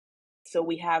So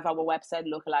we have our website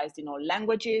localized in all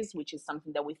languages, which is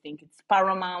something that we think it's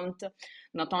paramount,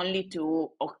 not only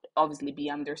to obviously be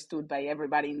understood by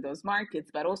everybody in those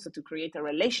markets, but also to create a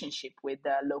relationship with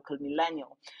the local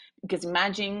millennial. Because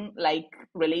imagine like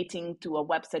relating to a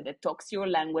website that talks your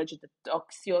language, that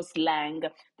talks your slang,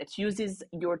 that uses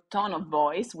your tone of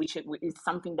voice, which is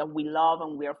something that we love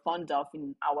and we are fond of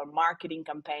in our marketing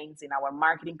campaigns, in our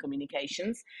marketing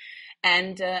communications,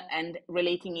 and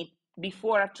relating it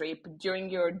before a trip, during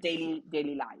your daily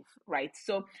life, right?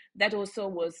 So that also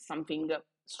was something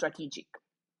strategic,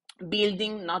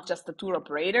 building not just a tour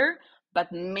operator,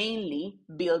 but mainly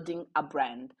building a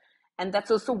brand. And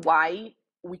that's also why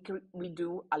we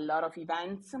do a lot of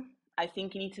events. I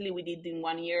think in Italy we did in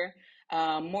 1 year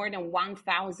more than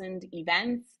 1,000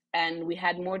 events, and we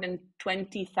had more than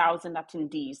 20,000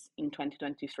 attendees in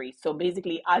 2023. So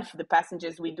basically half the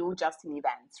passengers we do just in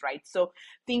events, right? So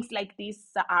things like this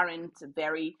aren't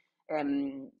very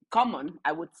common,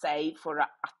 I would say, for a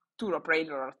tour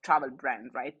operator or travel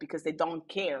brand, right? Because they don't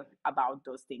care about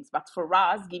those things. But for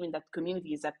us, given that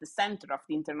community is at the center of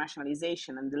the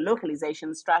internationalization and the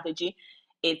localization strategy,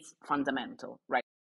 it's fundamental, right?